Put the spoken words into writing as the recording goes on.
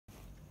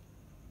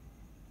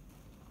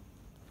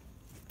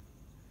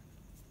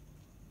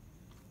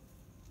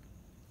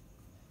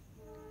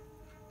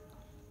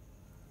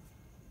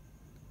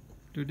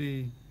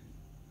Today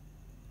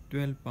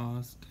 12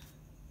 past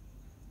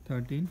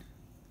 13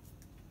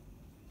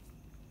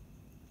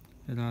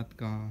 रात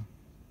का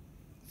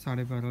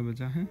 12:30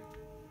 बजा है.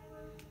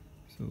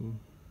 So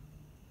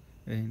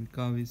and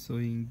cow is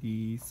showing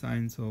the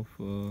signs of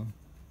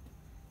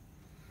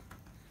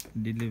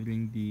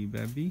delivering the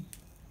baby.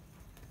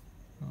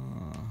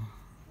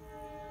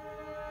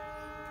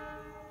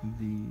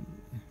 The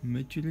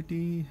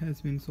maturity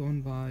has been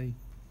shown by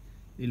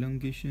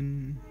elongation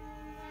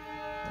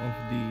of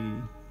the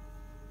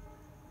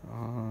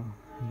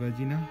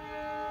vagina.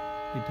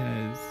 It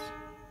has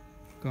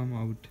come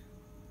out,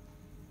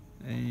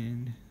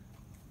 and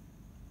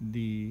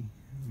the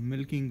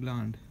milking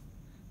gland,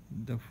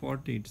 the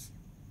foreteats,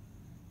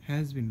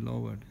 has been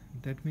lowered.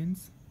 That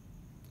means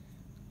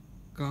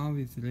cow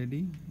is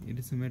ready.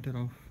 It is a matter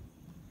of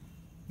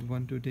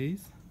 1-2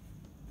 days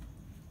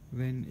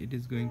when it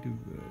is going to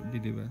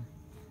deliver.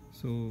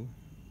 So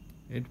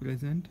at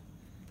present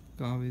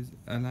cow is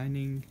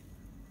aligning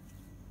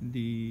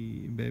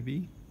the baby.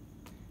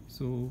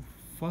 So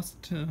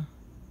first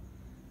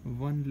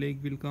one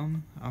leg will come,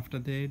 after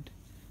that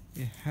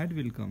a head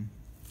will come,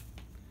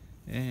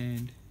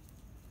 and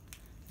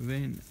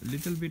when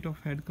little bit of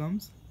head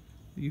comes,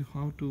 you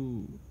have to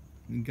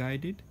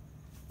guide it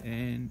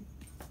and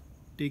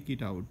take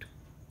it out.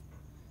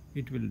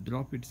 It will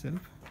drop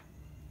itself.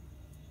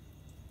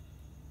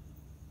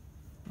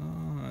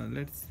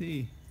 Let's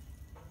see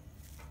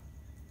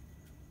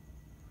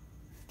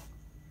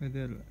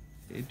whether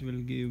it will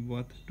give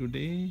birth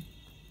today,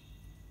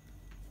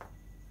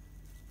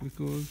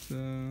 because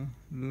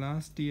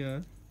last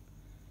year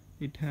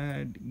it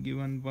had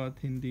given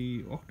birth in the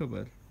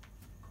October.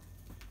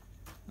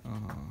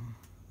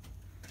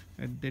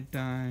 At that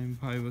time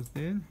I was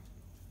there,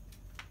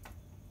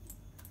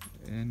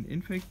 and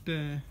in fact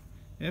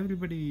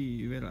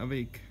everybody were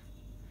awake.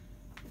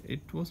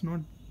 It was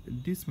not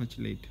this much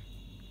late.